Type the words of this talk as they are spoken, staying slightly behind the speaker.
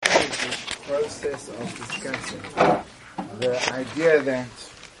process of discussing the idea that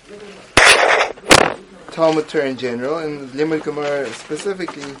Talmud Torah in general and Limud Gemara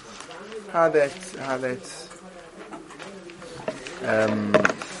specifically,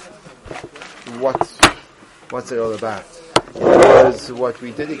 what's it all about? Because what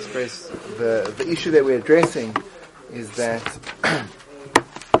we did express, the issue that we're addressing is that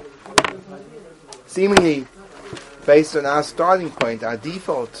seemingly, based on our starting point, our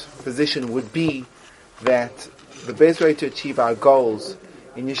default position would be that the best way to achieve our goals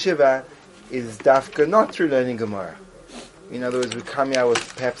in yeshiva is dafka not through learning Gemara. In other words, we come here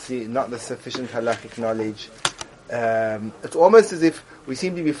with perhaps not the sufficient halachic knowledge. It's almost as if we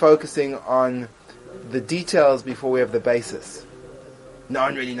seem to be focusing on the details before we have the basis. No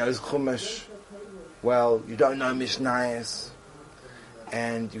one really knows Chumash. Well, you don't know Mishnayos,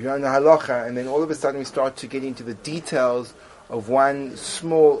 and you don't know halacha, and then all of a sudden we start to get into the details of one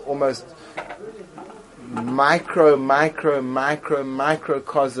small, almost microcosm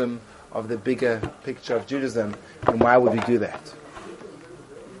of the bigger picture of Judaism. And why would we do that?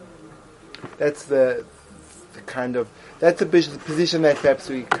 That's the position that perhaps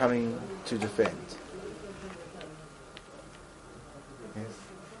we're coming to defend. Yes.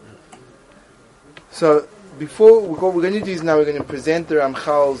 So before what we're going to do is now we're going to present the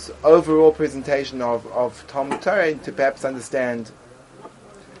Ramchal's overall presentation of Talmud Torah and to perhaps understand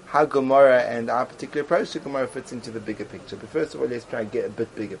how Gemara and our particular approach to Gemara fits into the bigger picture. But first of all, let's try and get a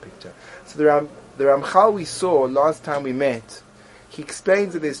bit bigger picture. So the Ramchal we saw last time we met, he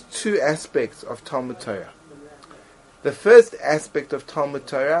explains that there's two aspects of Talmud Torah. The first aspect of Talmud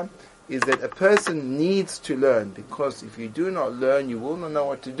Torah is that a person needs to learn, because if you do not learn, you will not know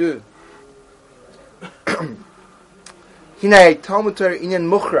what to do. Hinay Talmud Torah inyan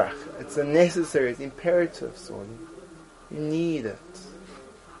mukhrach. It's a necessary, it's imperative. So you need it.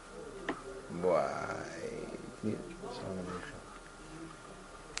 Why?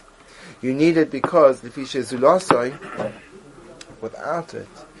 You need it because without it,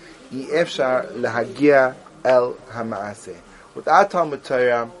 el hamaaseh. Without Talmud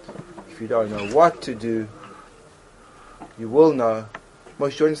Torah, if you don't know what to do, you will know.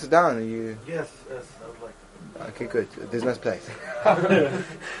 Moshe, you want to sit down? Are you? Yes, I would like to. Okay, good. There's no place.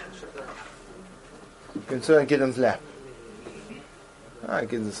 You can sit on Gideon's lap.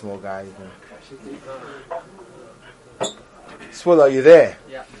 Gideon's a small guy. Swallow, are you there?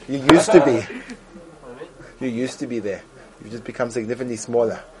 Yeah. You used to be. You used to be there. You've just become significantly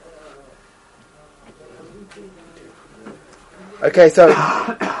smaller. Okay, so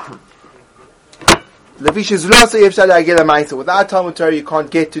without Talmud Torah you can't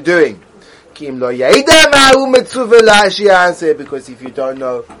get to doing. Because if you don't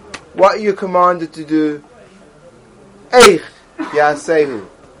know what you're commanded to do,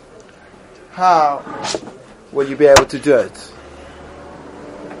 how will you be able to do it?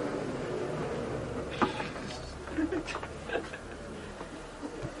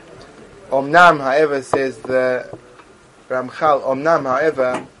 Omnam, however, says the Ramchal, Omnam,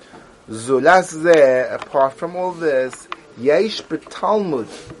 however, Zulas zeh, apart from all this, Yesh b'Talmud,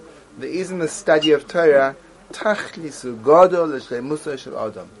 there is in the study of Torah, Tachlisu Gadol l'shleimusa shel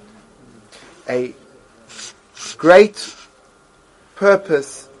Adam, a great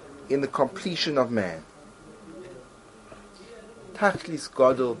purpose in the completion of man. Tachlis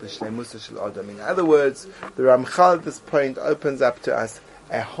Gadol l'shleimusa shel Adam. In other words, the Ramchal at this point opens up to us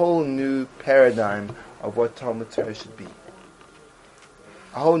a whole new paradigm of what Talmud Torah should be.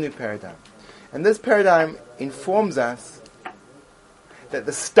 A whole new paradigm. And this paradigm informs us that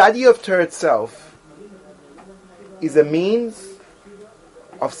the study of Torah itself is a means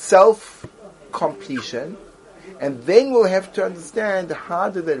of self-completion, and then we'll have to understand how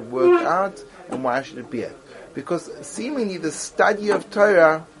did that work out and why should it be it. Because seemingly the study of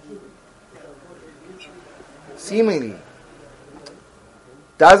Torah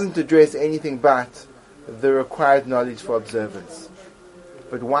doesn't address anything but the required knowledge for observance.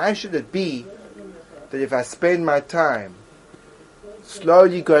 But why should it be that if I spend my time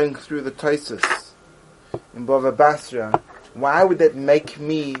slowly going through the Tosfos in Bava Basra, why would that make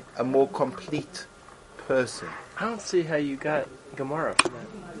me a more complete person? I don't see how you got Gemara from that.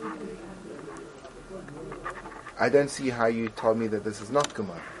 I don't see how you told me that this is not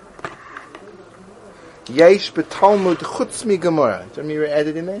Gemara. Yesh b'Talmud chutz mi Gemara. Do you mean you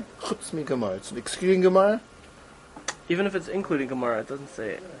added in there? Chutz mi Gemara. It's excluding Gemara? Even if it's including Gemara, it doesn't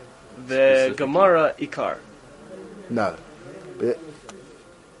say it. The Gemara Ikar. No.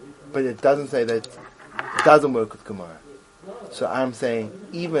 But it doesn't say that it doesn't work with Gemara. So I'm saying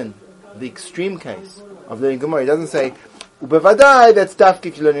even the extreme case of learning Gemara, it doesn't say, Ubevadai, that's dafka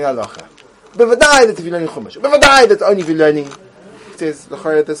if you're learning halacha. Bevadai that if you're learning Chumash. Bevadai that only if you're learning, it says,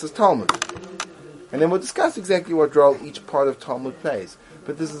 l'chayah, this is Talmud. And then we'll discuss exactly what role each part of Talmud plays.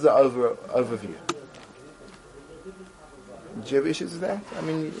 But this is the overview. Do you have issues with that? I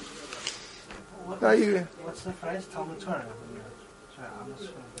mean, What's the phrase? Talmud Torah. Sorry, I'm not sure.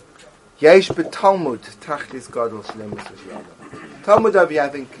 Yesh b'Talmud tachlis gadol shlemus v'shiyada. Talmud Avi, I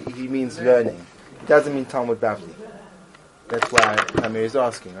think he means learning. It doesn't mean Talmud Bavli. That's why Amir is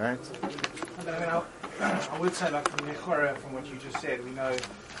asking, right? But I would say, like from Nechora, from what you just said, we know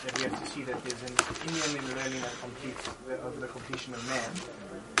that we have to see that there's an Inyan in learning that completes over the completion of man.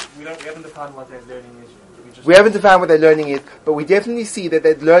 We haven't defined what that learning is. We haven't defined what that learning is, but we definitely see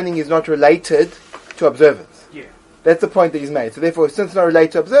that learning is not related to observance. Yeah. That's the point that he's made. So therefore, since it's not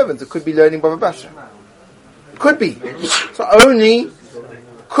related to observance, it could be learning Bava Basra. Could be. So only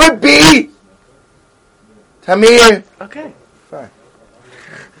could be Tamir. Okay. Fine.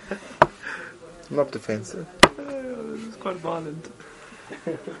 I'm not defensive. It's quite violent.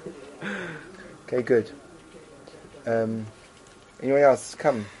 Okay, good. Anyone else?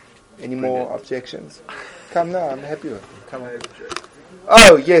 Come. Any more objections? Come now, I'm happy with them. Come on.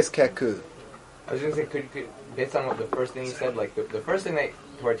 Oh, yes, Kaku. I was going to say, could based on what the first thing you said, like the first thing that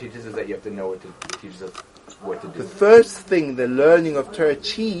Torah teaches is that you have to know what to teach us what to do. The first thing the learning of Torah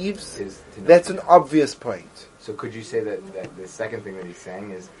achieves, is to know. that's an obvious point. So could you say that the second thing that he's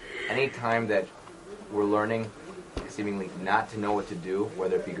saying is any time that we're learning seemingly not to know what to do,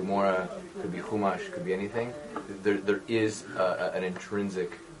 whether it be Gemara, could be Chumash, could be anything, there is an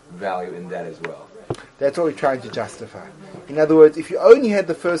intrinsic value in that as well. That's what we're trying to justify. In other words, if you only had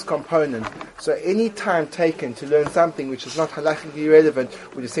the first component, so any time taken to learn something which is not halachically relevant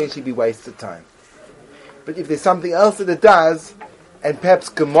would essentially be wasted time. But if there's something else that it does, and perhaps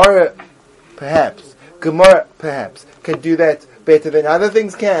Gemara can do that better than other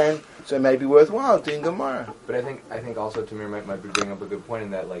things can, so it may be worthwhile doing Gemara. But I think also Tamir might be bringing up a good point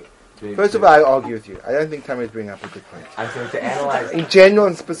in that, like, First of all, I argue with you. I don't think Tamir is bringing up a good point. I'm saying to analyze in general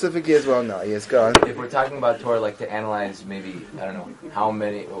and specifically as well. No, yes, go on. If we're talking about Torah, like to analyze maybe, I don't know,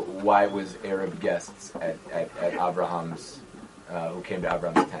 why was Arab guests at Abraham's, who came to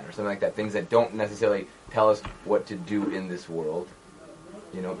Abraham's tent, or something like that. Things that don't necessarily tell us what to do in this world.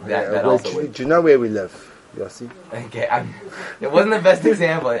 You know, that also would... Do you know where we live, Yossi? Okay, it wasn't the best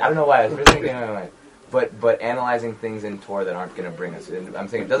example. I don't know why. It was really came to my mind. But analyzing things in Torah that aren't going to bring us. I'm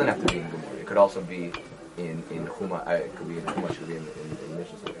saying it doesn't have to be in Gemara. It could also be in Chumash. It could be in Chumash. It could be in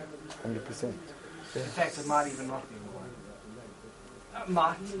Mishnah. 100%. In fact, it might even not be in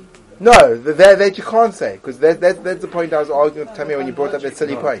Gemara. No, that you can't say, because that's the point I was arguing with Tamir when you brought up that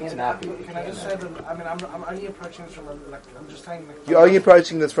silly point. Can I just say that? I mean, I'm only approaching this from I'm just saying. You're only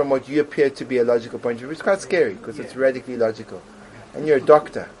approaching this from what you appear to be a logical point of view. It's quite scary because it's radically logical, and you're a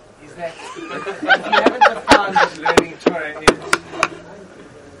doctor. That if you haven't defined what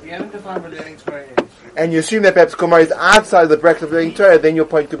learning Torah is, and you assume that perhaps Gemara is outside of the bracket of learning Torah, then your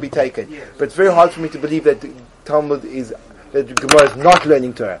point could be taken. Yes. But it's very hard for me to believe that Talmud that Gemara is not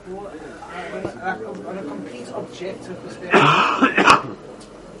learning Torah. Well, on a complete objective perspective,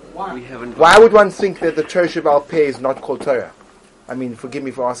 why would one think that the Torah Sheba'al Peh is not called Torah? I mean, forgive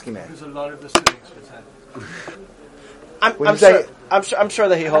me for asking that. Because a lot of the cynics would say. I'm sure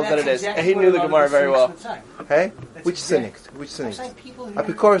that he holds that it is. Exactly He knew the Gemara very well. Hey? That's Which cynics? People who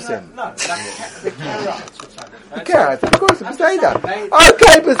Apikorasim. No, like the Karaites would say. The Karaites, Apikorasim, Besaida. They-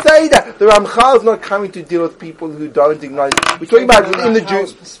 Okay, Besaida. The Ramchal is not coming to deal with people who don't acknowledge. We're talking about within the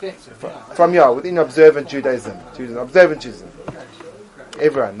Jews. perspective. Within observant Judaism. Observant Judaism.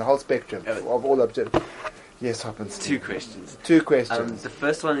 Everyone, the whole spectrum of all observant. Yes, happens. Two questions. Two questions. The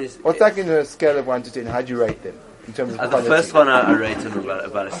first one is... What's that in a scale of 1 to 10? How do you rate them? In terms of the quality? first one I rate him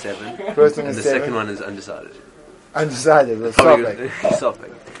about a 7. First one And is the 7. second one is undecided. Undecided. Well, Probably Sophic.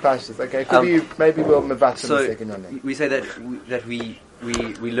 Sophic. Pashtus. Okay, could you maybe we'll move on to So the second one then. we say that we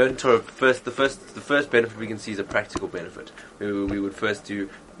learn Torah first. The first benefit we can see is a practical benefit. We would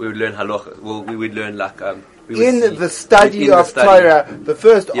learn halacha. Well, we would learn like in the study of Torah, the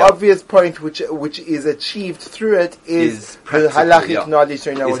first obvious point which is achieved through it is the halachic knowledge.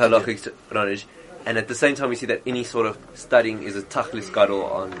 So you know is what to do. halachic knowledge. And at the same time, we see that any sort of studying is a tachlis gadol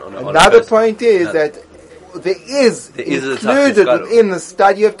on Another point is that there is included within the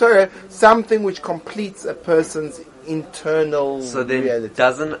study of Torah something which completes a person's internal So then, reality.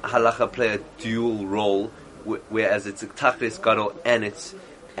 doesn't halacha play a dual role, whereas it's a tachlis gadol and it's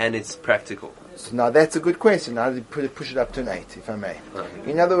practical? So now that's a good question. I'll push it up to an 8, if I may.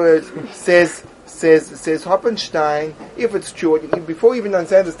 In other words, says Hoppenstein, if it's true, before you even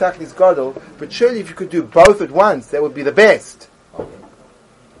understand this Tachlis Gadol, but surely if you could do both at once, that would be the best.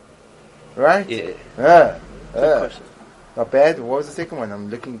 Right? Yeah. Good question. Not bad. What was the second one? I'm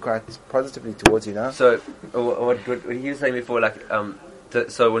looking quite positively towards you now. So, what he was saying before, like,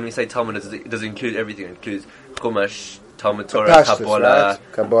 so when we say Talmud, does it include everything? It includes Chumash, Talmud Torah, Pashtus, Kabbalah.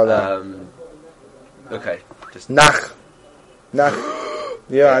 right? Kabbalah. Okay. Just Nach.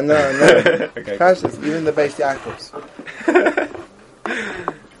 Yeah, I know. okay. Pashtus, even the base Yaakovs.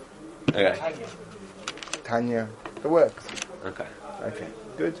 Okay. Tanya. The works. Okay. Okay.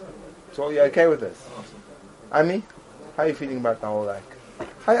 Good. So you're okay with this? Ami, how are you feeling about the whole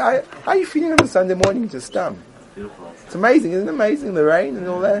how are you feeling on a Sunday morning just It's amazing, isn't it amazing, the rain and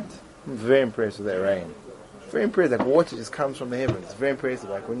all that? I'm very impressed with that rain. Very impressed, like water just comes from the heavens. It's very impressive.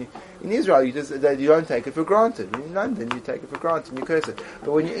 Like when you in Israel, you don't take it for granted. In London, you take it for granted and you curse it.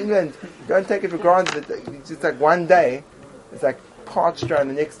 But when you're in England, you don't take it for granted. It's just like one day, it's like parched dry, and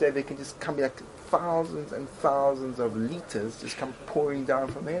the next day they can just come like thousands and thousands of liters just come pouring down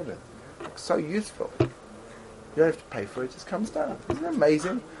from heaven. Like, so useful. You don't have to pay for it; it just comes down. Isn't it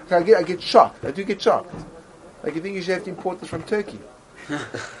amazing? I get shocked. I do get shocked. Like you think you should have to import this from Turkey? Yeah,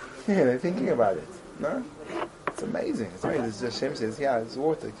 they're thinking about it. No, it's amazing. It's amazing. As Hashem says, yeah, it's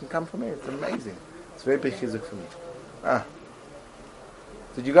water. It can come from here. It's amazing. It's very big chizuk for me.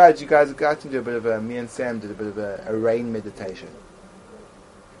 Did you guys got to do a bit of me and Sam did a bit of a rain meditation.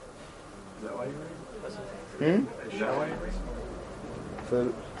 Is that why you rain? Is that why you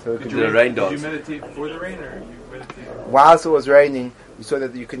rain? So Did you rain Did you dance? meditate before the rain, or you meditate? whilst it was raining, you saw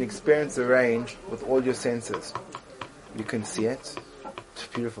that you can experience the rain with all your senses. You can see it. It's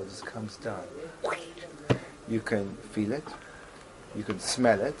beautiful. It just comes down. You can feel it. You can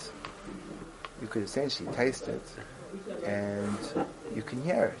smell it. You could essentially taste it. And you can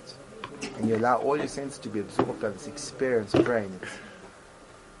hear it. And you allow all your senses to be absorbed by this experience of rain.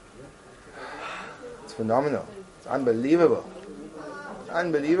 It's phenomenal. It's unbelievable.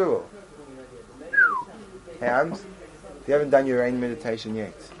 Unbelievable. Hey, Ams, you haven't done your rain meditation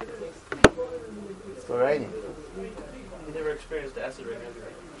yet. It's still raining. You never experienced acid rain, have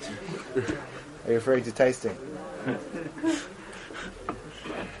you? Are you referring to tasting?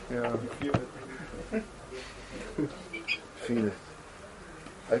 Yeah. Feel it.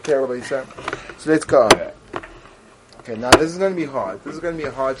 Okay, what about you, Sam? So let's go. Okay, now this is going to be hard. This is going to be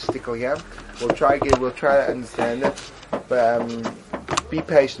a hard stickle here. We'll try to understand it. But be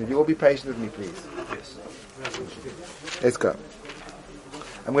patient. You all be patient with me, please. Yes. Let's go.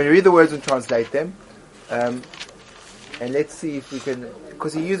 I'm going to read the words and translate them. And let's see if we can,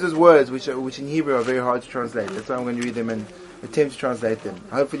 because he uses words which in Hebrew are very hard to translate. That's why I'm going to read them and attempt to translate them.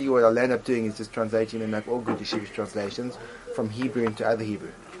 Hopefully what I'll end up doing is just translating them like all good yeshivish translations from Hebrew into other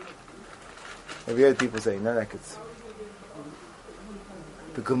Hebrew. Have you heard people saying, no, like it's...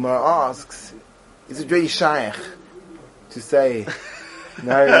 The Gemara asks, is it really shaykh to say,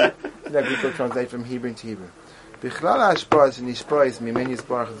 no, like people translate from Hebrew into Hebrew. Bichlal hashpah shenishpah mimeni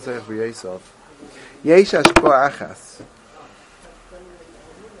yisbarach tzorech v'yosef. Yesh hashpah achas.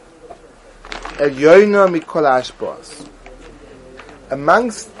 Elyona mikol hashpahs.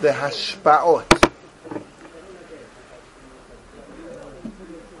 Amongst the hashpaot,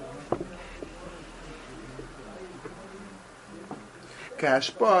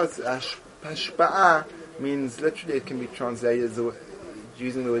 hashpa'ah means literally it can be translated as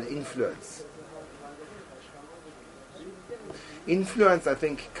using the word influence. Influence, I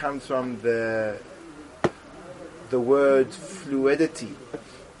think, comes from the word fluidity.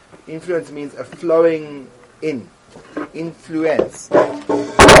 Influence means a flowing in. Influence.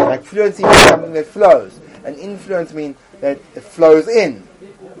 Like fluency means something that flows. And influence means that it flows in.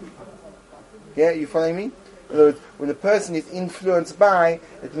 Yeah, you following me? In other words, when a person is influenced by,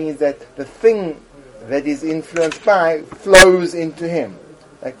 it means that the thing that is influenced by flows into him.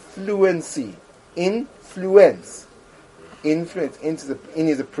 Like fluency. Influence. Influence. In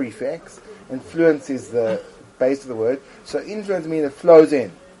is a prefix. And fluence is the base of the word. So influence means it flows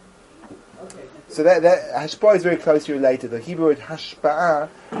in. So that hashpah is very closely related. The Hebrew word hashpa'ah,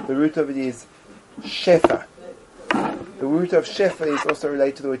 the root of it is shefa. The root of shefa is also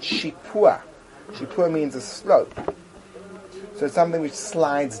related to the word shipua. Shipua means a slope. So it's something which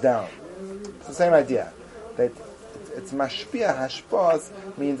slides down. It's the same idea. That it's mashpia,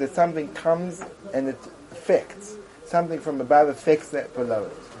 hashpah means that something comes and it affects. Something from above affects that below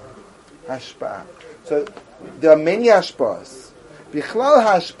it. Hashpa'ah. So there are many hashpahs. Bichlal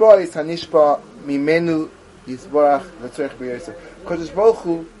hashpah is hanishpah mimenu yisborach l'tzorech b'yosef. Kodesh Baruch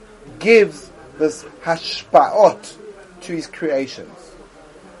Hu gives this hashpa'ot to his creations.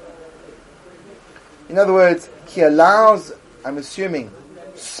 In other words, he allows, I'm assuming,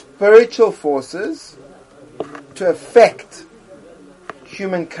 spiritual forces to affect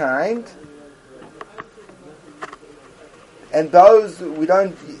humankind, and those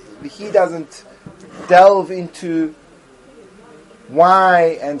he doesn't delve into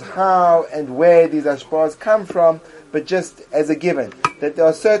why and how and where these ashpahs come from, but just as a given, that there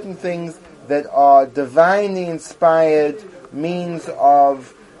are certain things that are divinely inspired means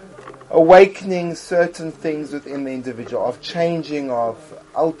of awakening certain things within the individual, of changing, of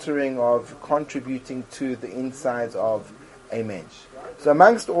altering, of contributing to the insides of a mensch. So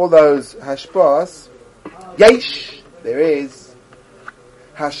amongst all those hashpahs, yesh, there is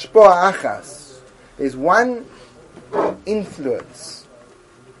hashpah achas. There's one influence,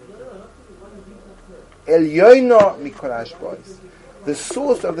 elyono mikol hashpahs. The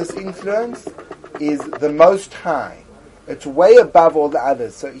source of this influence is the Most High. It's way above all the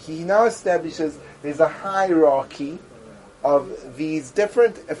others. So he now establishes there's a hierarchy of these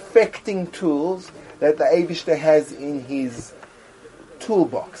different affecting tools that the Eibishter has in his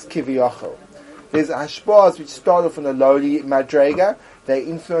toolbox, kiviyachol. There's hashpahs which start off on a lowly madrega. They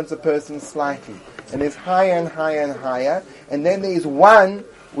influence a person slightly. And there's higher and higher and higher. And then there's one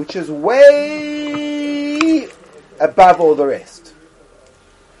which is way above all the rest.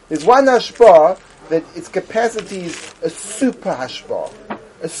 There's one hashpah that its capacity is a super hashpah,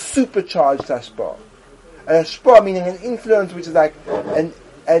 a supercharged hashpah. A hashpah meaning an influence which is like an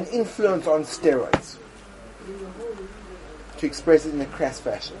influence on steroids, to express it in a crass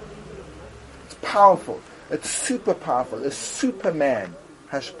fashion. It's powerful. It's super powerful. A superman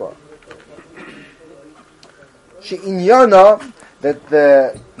hashpah. She'inyana, that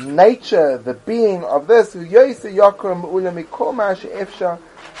the nature, the being of this, that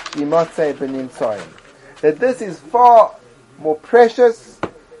this is far more precious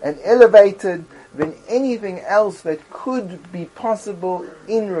and elevated than anything else that could be possible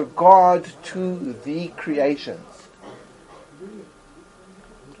in regard to the creations.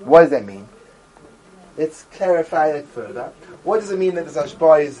 What does that mean? Let's clarify it further. What does it mean that this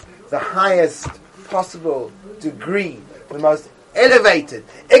hashpah is the highest possible degree, the most elevated,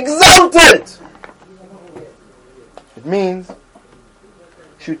 exalted? It means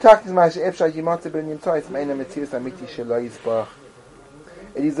it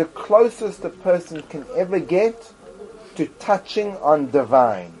is the closest a person can ever get to touching on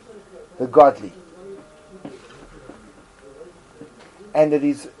divine, the godly. And it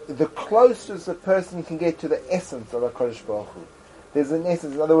is the closest a person can get to the essence of HaKadosh Baruch Hu. There's an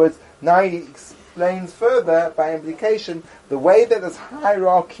essence. In other words, now he explains further, by implication, the way that this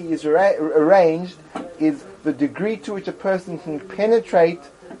hierarchy is arranged is the degree to which a person can penetrate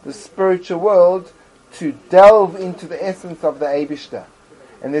the spiritual world to delve into the essence of the Eibishter.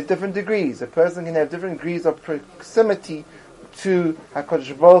 And there's different degrees. A person can have different degrees of proximity to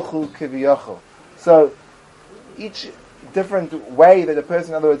HaKadosh Baruch Hu Kiviyachol. So each different way that a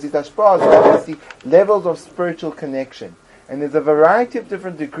person, in other words, these hashpahs, obviously levels of spiritual connection. And there's a variety of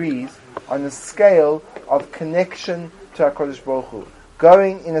different degrees on the scale of connection to HaKadosh Baruch Hu,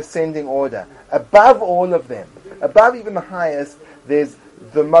 going in ascending order. Above all of them, above even the highest, there's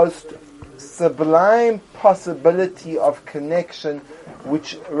the most sublime possibility of connection,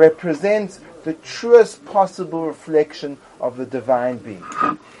 which represents the truest possible reflection of the divine being.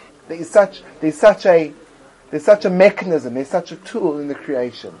 There's such a mechanism, there's such a tool in the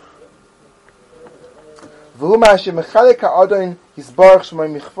creation. And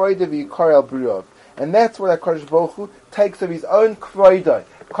that's what HaKadosh Baruch Hu takes of his own kvodah.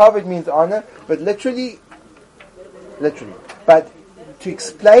 Kavod means honor, but literally. But to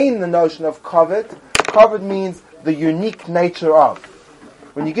explain the notion of kavod means the unique nature of.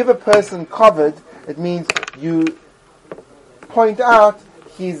 When you give a person kavod, it means you point out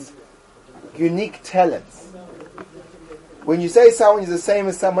his unique talents. When you say someone is the same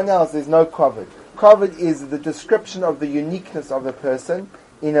as someone else, there's no kavod. Kavod is the description of the uniqueness of a person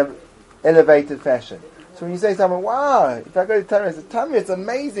in an elevated fashion. So when you say to someone, wow, if I go to Tamir, I say, Tamir, it's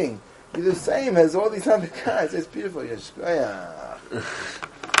amazing. You're the same as all these other guys. It's beautiful. Yeah.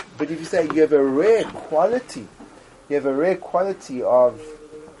 But if you say you have a rare quality of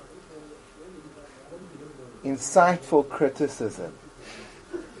insightful criticism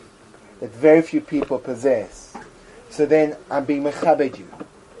that very few people possess, so then I'm being mechabed you.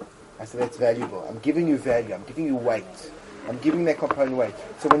 I said, that's valuable. I'm giving you value. I'm giving you weight. I'm giving that component weight.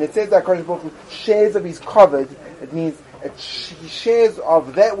 So when it says that HaKadosh Baruch Hu shares of his kavod, it means he shares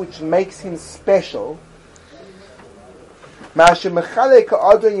of that which makes him special. And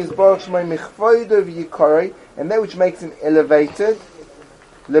that which makes him elevated,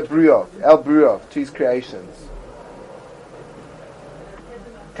 el briov, to his creations.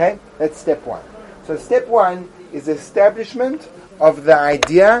 Okay? That's step one. So step one is the establishment of the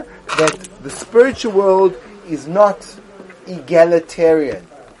idea that the spiritual world is not egalitarian.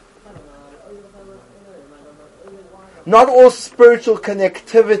 Not all spiritual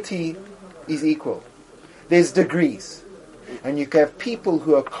connectivity is equal. There's degrees. And you can have people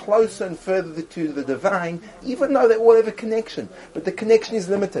who are closer and further to the divine, even though they all have a connection. But the connection is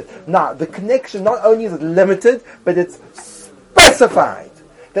limited. Now, the connection not only is limited, but it's specified.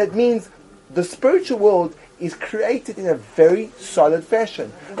 That means the spiritual world is created in a very solid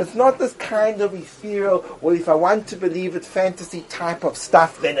fashion. It's not this kind of ethereal, well, if I want to believe it, fantasy type of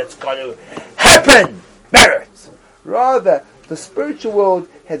stuff, then it's going to happen. Merit. Rather, the spiritual world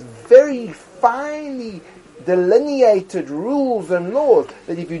has very finely delineated rules and laws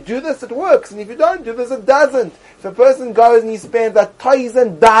that if you do this, it works, and if you don't do this, it doesn't. If a person goes and he spends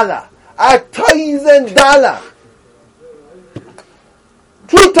 $1,000, $2,000,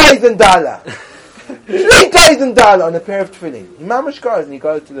 $3,000 on a pair of tefillin, he mamash goes and he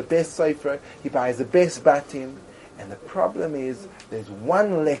goes to the best sofer, he buys the best batim, and the problem is there's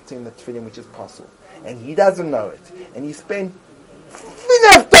one letter in the tefillin which is possible, and he doesn't know it, and he spent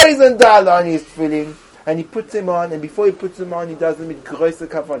 $1,000 on his tefillin, and he puts them on, and before he puts them on, he does them with grosser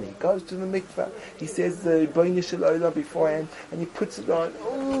kavana. He goes to the mikveh, he says the Boine Shel Olam beforehand, and he puts it on,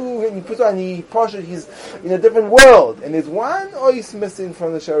 and he puts it on, he poshes, he's in a different world, and there's one ois missing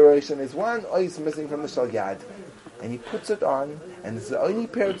from the Shorosh, and there's one ois missing from the Shal Yad, and he puts it on, and it's the only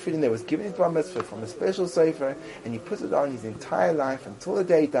pair of tefillin that was given to Bar Mitzvah from a special sefer, and he puts it on his entire life, until the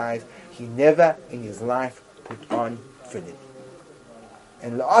day he dies, he never in his life put on tefillin.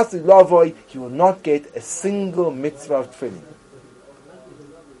 And la'asid lavoy, he will not get a single mitzvah of tefillin.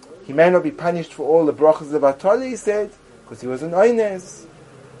 He may not be punished for all the brachas of Atali, he said, because he was an oines,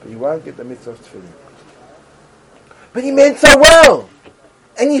 but he won't get the mitzvah of tefillin. But he meant so well,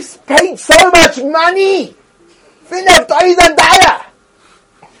 and he paid so much money. $1,000.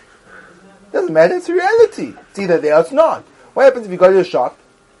 Doesn't matter, it's a reality. It's either there or it's not. What happens if you go to the shop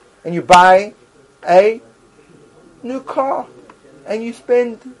and you buy a new car? And you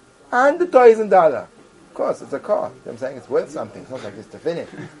spend $100,000. Of course, it's a car. You know what I'm saying? It's worth something. It's not like it's tefillin.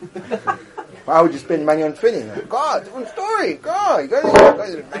 Why would you spend money on tefillin? God, different story. God, you got to spend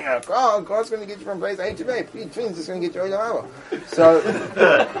money on a car. God's going to get you from place A to B. Tefillin's just going to get you over. So,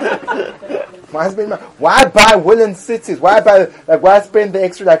 why buy woolen cities? Why spend the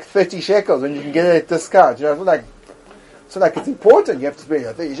extra 30 shekels when you can get it at discount? You know, it's like it's important. You have to spend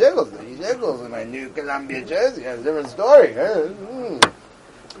 30 shekels in my new Columbia jersey. It's a different story.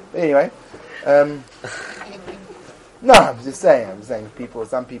 Anyway, no, I'm just saying. Some people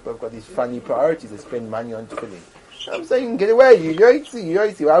have got these funny priorities. They spend money on tefillin. I'm saying, get away. You see.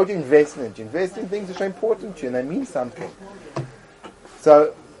 Why would you invest in it? You invest in things which are important to you and they mean something.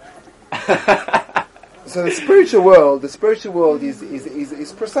 So the spiritual world is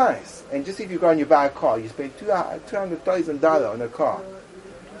precise. And just if you go and you buy a car, you spend $200,000 on a car,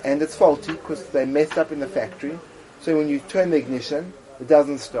 and it's faulty because they messed up in the factory. So when you turn the ignition, it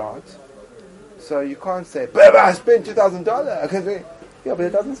doesn't start. So you can't say, "But I spent $2,000." Okay, yeah, but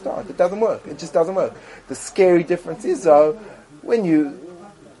it doesn't start. It doesn't work. It just doesn't work. The scary difference is, though, when you're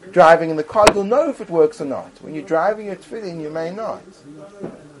driving in the car, you'll know if it works or not. When you're driving your tefillin, you may not.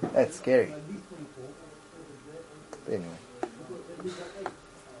 That's scary. But anyway,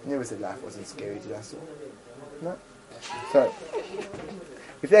 never said life wasn't scary to us all. No. So,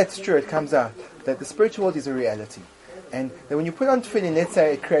 if that's true, it comes out that the spiritual world is a reality, and that when you put on tefillin, let's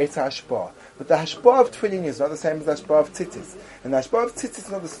say it creates hashpah. But the hashpah of tefillin is not the same as the hashpah of tzitzis. And the hashpah of tzitzis is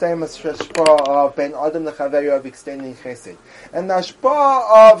not the same as the hashpah of ben adam lechaveri, of extending chesed. And the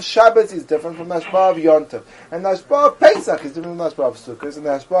hashpah of Shabbos is different from the hashpah of Yom Tov. And the hashpah of Pesach is different from the hashpah of Sukkot. And the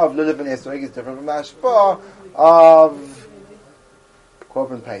hashpah of Lulav and Esrog is different from the hashpah of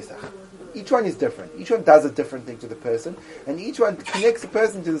Korban Pesach. Each one is different. Each one does a different thing to the person. And each one connects the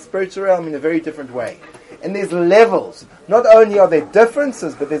person to the spiritual realm in a very different way. And there's levels. Not only are there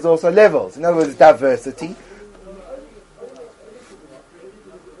differences, but there's also levels. In other words, diversity.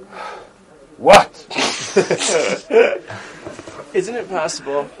 What? Isn't it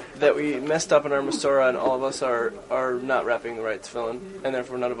possible that we messed up in our Masorah and all of us are not wrapping the right tefillin, and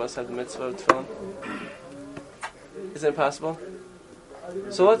therefore none of us have the mitzvah of tefillin? Isn't it possible?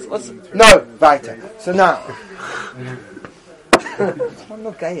 So let's No, weiter. So now. I'm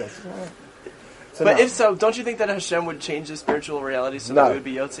not gay. So but now. if so, don't you think that Hashem would change the spiritual reality so that we would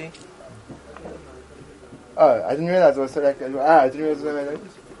be Yotzi? Oh, I didn't realize I was so like. I didn't realize what I meant.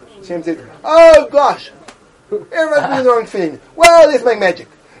 Hashem said, "Oh gosh, everyone's doing the wrong thing. Well, let's make magic."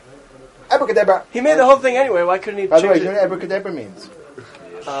 Abracadabra. He made the whole thing anyway. Why couldn't he By the way, change do you know it? what abracadabra means?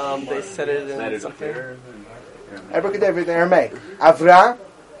 They said it in something. Abracadabra is in Aramaic. Avra,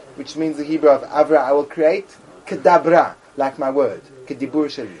 which means the Hebrew of Avra, I will create. Kedabra, like my word. Kedibur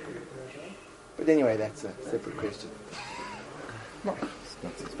shali. But anyway, that's a separate question. No, it's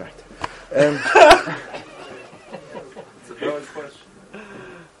not this right. It's a valid question.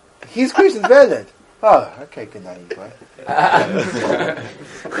 His question's valid. Oh, okay, good night, boy.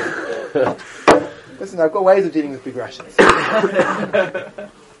 Listen, I've got ways of dealing with big Russians.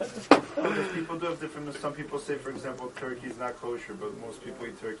 Because people do have different. Some people say, for example, turkey is not kosher, but most people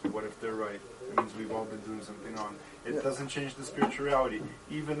eat turkey. What if they're right? It means we've all been doing something wrong. It doesn't change the spirituality,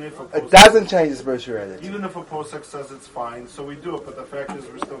 even if a It doesn't change the spirituality. even if a posek says it's fine. So we do it, but the fact is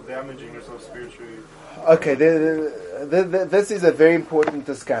we're still damaging ourselves spiritually. Okay, this is a very important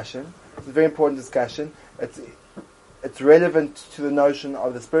discussion. It's a very important discussion. It's relevant to the notion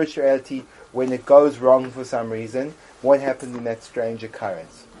of the spirituality when it goes wrong for some reason. What happens in that strange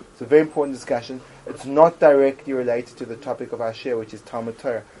occurrence? It's a very important discussion. It's not directly related to the topic of our share, which is Talmud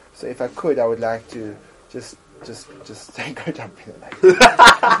Torah. So if I could, I would like to just go jump in the lake.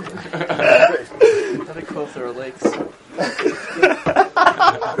 How to close our lakes.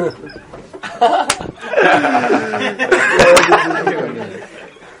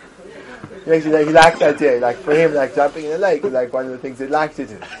 He likes that idea. Like for him, like jumping in the lake is like one of the things he'd like to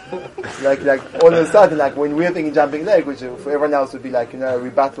do. Like all of a sudden, like when we're thinking jumping in the lake, which for everyone else would be like, a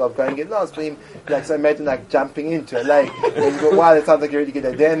rebuttal of going and get lost. For him, like so imagine like jumping into a lake. And you go, wow, that sounds like a really good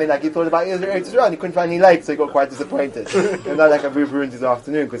idea. And then like he thought about Eretz Yisrael and he couldn't find any lakes, so he got quite disappointed. And now like we've ruined his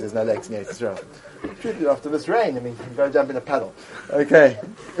afternoon because there's no lakes in Eretz Yisrael. Truthfully, after this rain, I mean, you go jump in a paddle. Okay.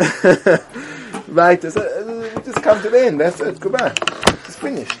 Right, so we just come to the end. That's it. Goodbye. Just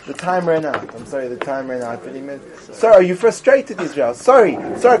finished. The time ran out. I'm sorry, the time ran out. 20 minutes. Sorry, are you frustrated, Israel? Sorry,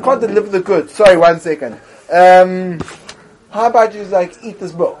 I can't deliver the goods. Sorry, 1 second. How about you eat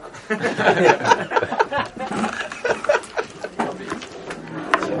this book?